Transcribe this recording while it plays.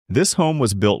This home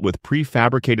was built with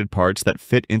prefabricated parts that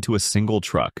fit into a single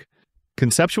truck.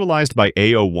 Conceptualized by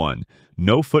AO1,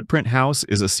 No Footprint House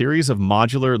is a series of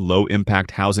modular,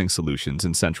 low-impact housing solutions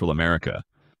in Central America.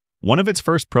 One of its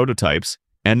first prototypes,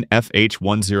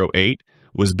 NFH108,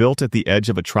 was built at the edge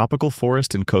of a tropical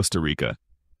forest in Costa Rica.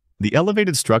 The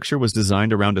elevated structure was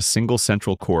designed around a single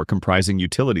central core comprising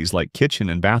utilities like kitchen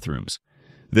and bathrooms.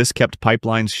 This kept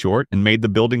pipelines short and made the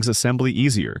building's assembly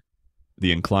easier.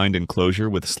 The inclined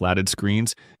enclosure with slatted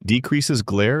screens decreases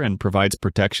glare and provides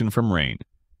protection from rain.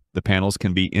 The panels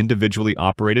can be individually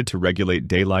operated to regulate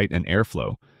daylight and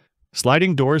airflow.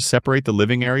 Sliding doors separate the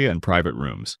living area and private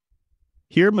rooms.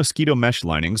 Here, mosquito mesh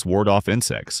linings ward off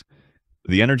insects.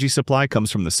 The energy supply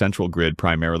comes from the central grid,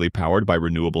 primarily powered by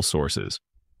renewable sources.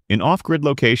 In off-grid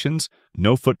locations,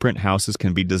 no-footprint houses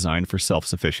can be designed for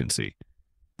self-sufficiency.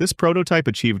 This prototype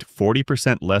achieved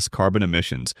 40% less carbon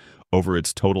emissions over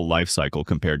its total life cycle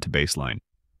compared to baseline.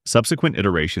 Subsequent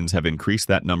iterations have increased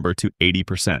that number to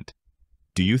 80%.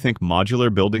 Do you think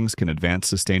modular buildings can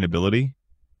advance sustainability?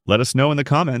 Let us know in the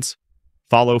comments.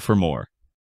 Follow for more.